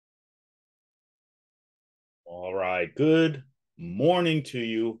All right. Good morning to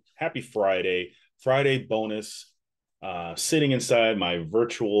you. Happy Friday. Friday bonus. Sitting inside my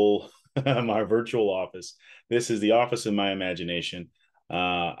virtual my virtual office. This is the office in my imagination.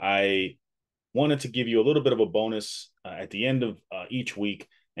 I wanted to give you a little bit of a bonus at the end of each week,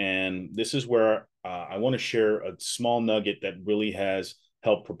 and this is where I want to share a small nugget that really has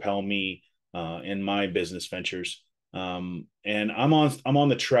helped propel me in my business ventures. And I'm on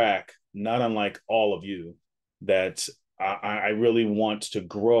the track, not unlike all of you, that I really want to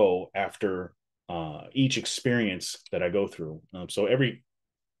grow after each experience that I go through. So every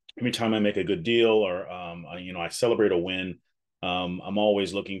time I make a good deal or I celebrate a win, I'm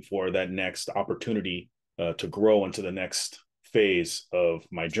always looking for that next opportunity to grow into the next phase of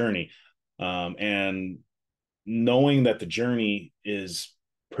my journey, and knowing that the journey is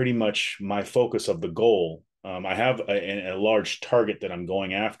pretty much my focus of the goal. I have a large target that I'm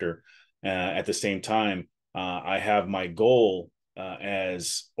going after. At the same time, I have my goal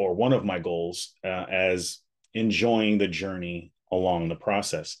or one of my goals as enjoying the journey along the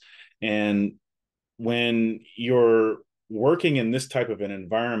process. And when you're working in this type of an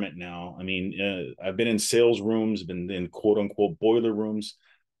environment now, I mean, I've been in sales rooms, been in quote unquote boiler rooms.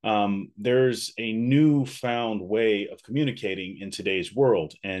 There's a newfound way of communicating in today's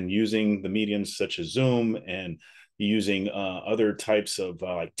world, and using the mediums such as Zoom and using other types of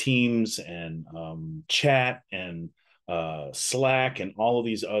like Teams and chat and Slack and all of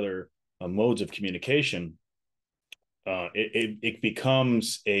these other modes of communication. It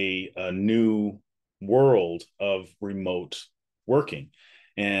becomes a new world of remote working.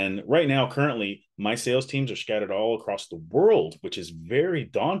 And right now, currently, my sales teams are scattered all across the world, which is very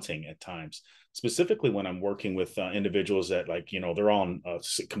daunting at times, specifically when I'm working with individuals that, like, they're on a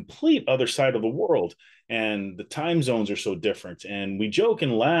complete other side of the world, and the time zones are so different. And we joke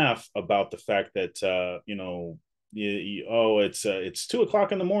and laugh about the fact that, oh, it's 2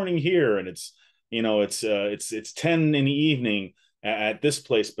 o'clock in the morning here, and it's 10 in the evening at this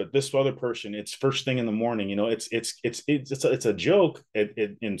place, but this other person, it's first thing in the morning. It's a joke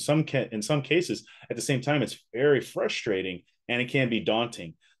in some cases. At the same time, it's very frustrating, and it can be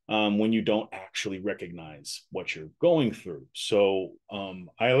daunting when you don't actually recognize what you're going through. So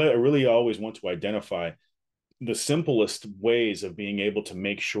I really always want to identify the simplest ways of being able to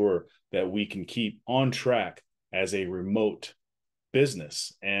make sure that we can keep on track as a remote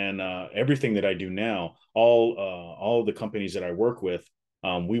business. And everything that I do now, all of the companies that I work with,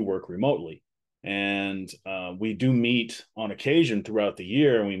 we work remotely. And we do meet on occasion throughout the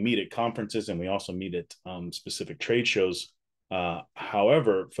year, and we meet at conferences, and we also meet at specific trade shows.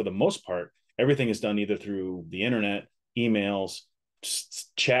 However, for the most part, everything is done either through the internet, emails,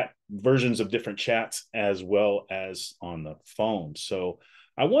 chat versions of different chats, as well as on the phone. So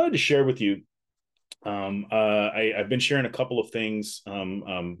I wanted to share with you, I've been sharing a couple of things.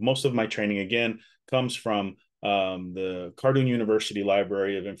 Most of my training, again, comes from the Cardone University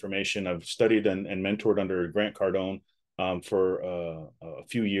Library of Information. I've studied and mentored under Grant Cardone for a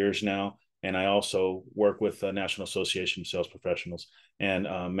few years now. And I also work with the National Association of Sales Professionals and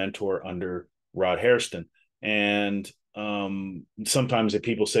mentor under Rod Hairston. And sometimes if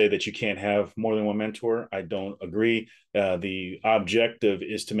people say that you can't have more than one mentor, I don't agree. The objective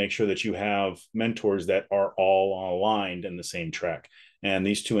is to make sure that you have mentors that are all aligned in the same track. And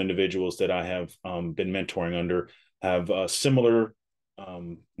these two individuals that I have been mentoring under have similar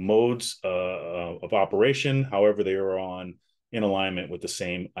modes of operation. However, they are in alignment with the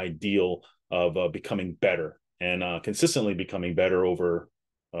same ideal of becoming better and consistently becoming better over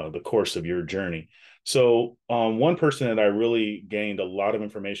the course of your journey. So one person that I really gained a lot of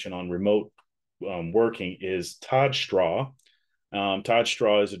information on remote working is Todd Straw. Todd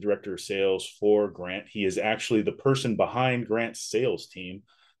Straw is the director of sales for Grant. He is actually the person behind Grant's sales team.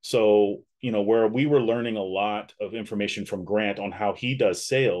 So, where we were learning a lot of information from Grant on how he does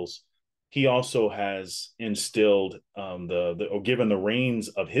sales, he also has instilled or given the reins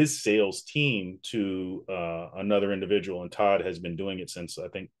of his sales team to another individual. And Todd has been doing it since, I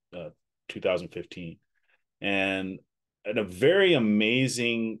think, 2015. And a very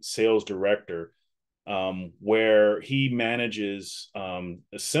amazing sales director, where he manages in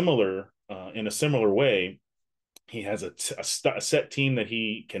a similar way. He has a set team that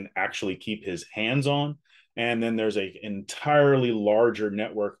he can actually keep his hands on. And then there's an entirely larger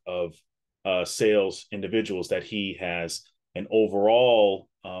network of sales individuals that he has an overall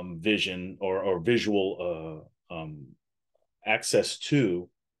vision or visual access to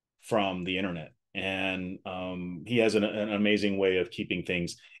from the internet. And he has an amazing way of keeping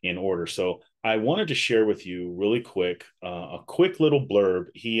things in order. So I wanted to share with you really quick, a quick little blurb.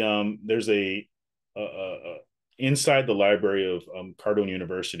 There's inside the library of Cardone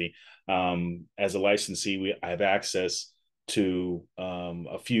University. As a licensee, I have access to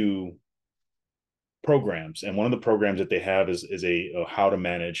a few programs, and one of the programs that they have is a how to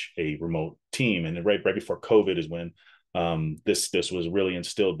manage a remote team. And right before COVID is when this was really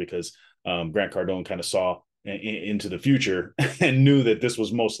instilled, because Grant Cardone kind of saw into the future and knew that this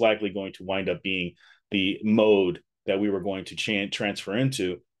was most likely going to wind up being the mode that we were going to transfer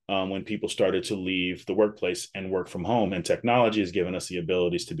into when people started to leave the workplace and work from home. And technology has given us the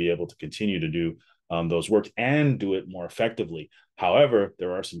abilities to be able to continue to do those work and do it more effectively. However,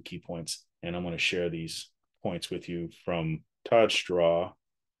 there are some key points, and I'm going to share these points with you from Todd Straw,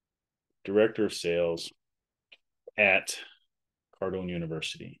 Director of Sales at Cardone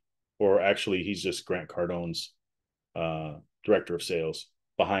University. Or actually, he's just Grant Cardone's Director of Sales.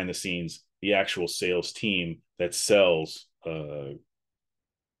 Behind the scenes, the actual sales team that sells all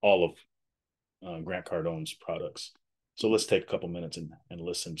of Grant Cardone's products. So let's take a couple minutes and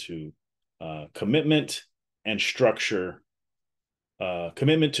listen to commitment and structure.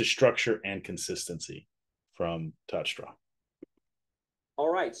 Commitment to structure and consistency from Todd Straw.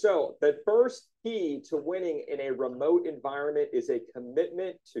 All right. So the first key to winning in a remote environment is a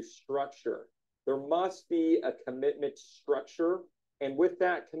commitment to structure. There must be a commitment to structure. And with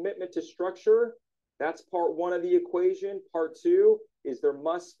that commitment to structure, that's part one of the equation. Part two is there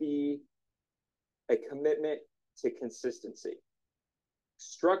must be a commitment to consistency.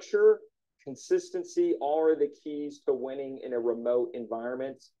 Structure, consistency are the keys to winning in a remote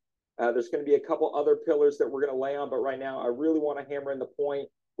environment. There's going to be a couple other pillars that we're going to lay on, but right now I really want to hammer in the point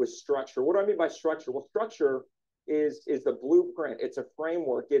with structure. What do I mean by structure? Well, structure is the blueprint. It's a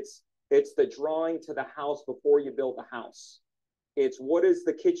framework. It's the drawing to the house before you build the house. It's what is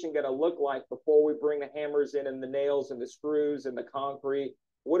the kitchen going to look like before we bring the hammers in and the nails and the screws and the concrete.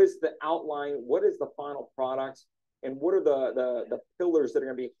 What is the outline? What is the final product? And what are the pillars that are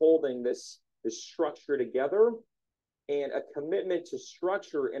going to be holding this structure together? And a commitment to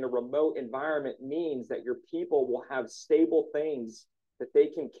structure in a remote environment means that your people will have stable things that they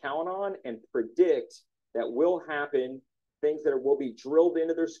can count on and predict that will happen, things that will be drilled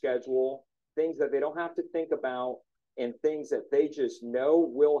into their schedule, things that they don't have to think about, and things that they just know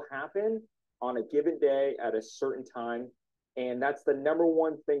will happen on a given day at a certain time. And that's the number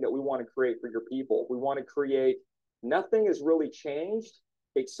one thing that we want to create for your people. We want to create nothing has really changed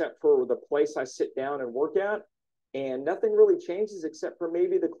except for the place I sit down and work at. And nothing really changes except for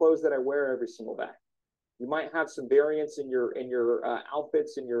maybe the clothes that I wear every single day. You might have some variance in your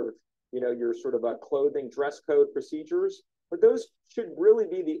outfits and your sort of clothing dress code procedures, but those should really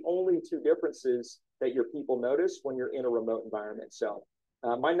be the only two differences that your people notice when you're in a remote environment. So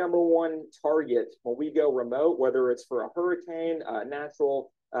my number one target when we go remote, whether it's for a hurricane, a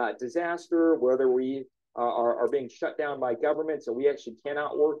natural disaster, whether we are being shut down by governments and we actually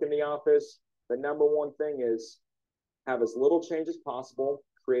cannot work in the office, the number one thing is have as little change as possible,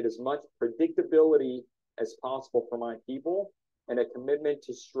 create as much predictability as possible for my people, and a commitment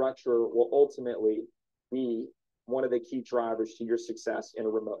to structure will ultimately be one of the key drivers to your success in a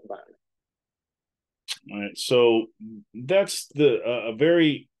remote environment. All right, so that's a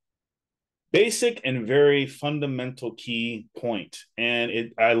very basic and very fundamental key point.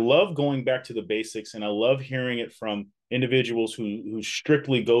 And I love going back to the basics, and I love hearing it from individuals who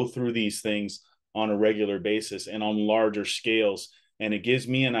strictly go through these things on a regular basis and on larger scales. And it gives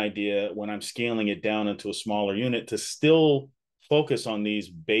me an idea when I'm scaling it down into a smaller unit to still focus on these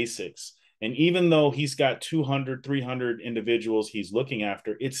basics. And even though he's got 200, 300 individuals he's looking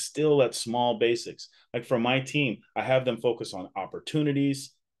after, it's still at small basics. Like for my team, I have them focus on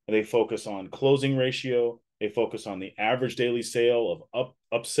opportunities. They focus on closing ratio. They focus on the average daily sale of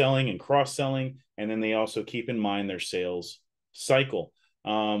upselling and cross-selling. And then they also keep in mind their sales cycle.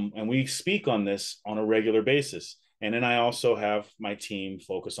 And we speak on this on a regular basis. And then I also have my team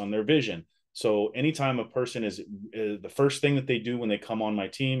focus on their vision. So anytime a person is the first thing that they do when they come on my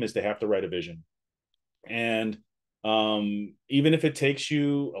team is they have to write a vision. And even if it takes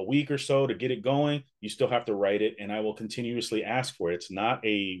you a week or so to get it going, you still have to write it. And I will continuously ask for it. It's not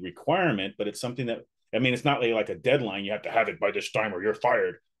a requirement, but it's something that, I mean, it's not like a deadline. You have to have it by this time or you're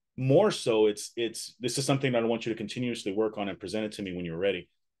fired. More so, this is something that I want you to continuously work on and present it to me when you're ready.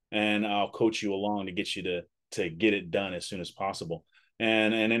 And I'll coach you along to get you to get it done as soon as possible.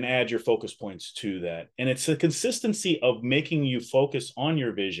 And then add your focus points to that. And it's a consistency of making you focus on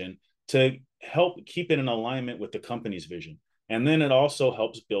your vision to help keep it in alignment with the company's vision. And then it also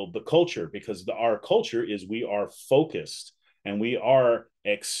helps build the culture, because our culture is we are focused and we are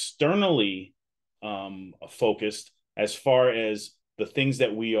externally focused as far as the things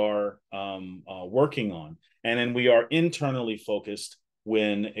that we are working on. And then we are internally focused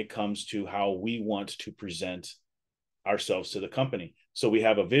when it comes to how we want to present ourselves to the company. So we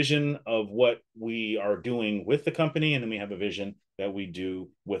have a vision of what we are doing with the company, and then we have a vision that we do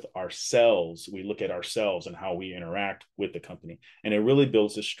with ourselves. We look at ourselves and how we interact with the company, and it really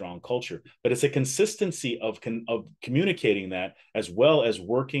builds a strong culture. But it's a consistency of communicating that, as well as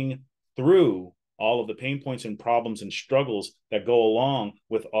working through all of the pain points and problems and struggles that go along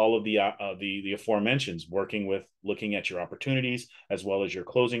with all of the aforementioned, working with looking at your opportunities, as well as your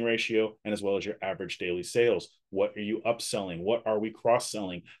closing ratio, and as well as your average daily sales. What are you upselling? What are we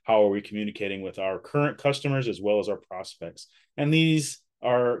cross-selling? How are we communicating with our current customers as well as our prospects? And these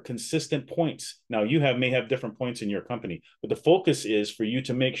are consistent points. Now, you may have different points in your company, but the focus is for you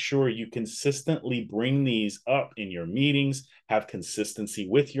to make sure you consistently bring these up in your meetings, have consistency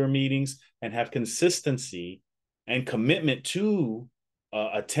with your meetings, and have consistency and commitment to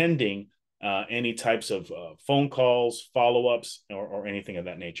attending any types of phone calls, follow-ups, or anything of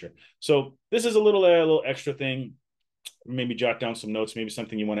that nature. So this is a little extra thing. Maybe jot down some notes, maybe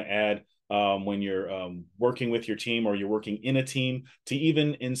something you want to add when you're working with your team, or you're working in a team, to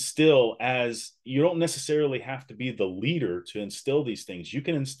even instill, as you don't necessarily have to be the leader to instill these things. You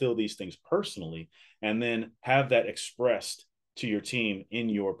can instill these things personally and then have that expressed to your team in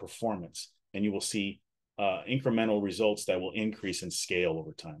your performance. And you will see incremental results that will increase and scale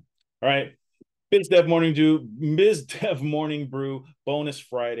over time. All right. BizDev Morning Brew, bonus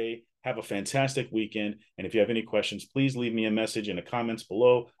Friday. Have a fantastic weekend. And if you have any questions, please leave me a message in the comments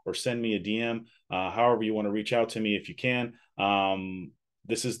below, or send me a DM. However you want to reach out to me, if you can.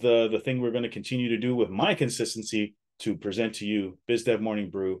 This is the thing we're going to continue to do with my consistency to present to you BizDev Morning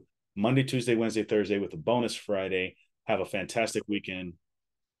Brew, Monday, Tuesday, Wednesday, Thursday, with a bonus Friday. Have a fantastic weekend.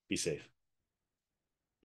 Be safe.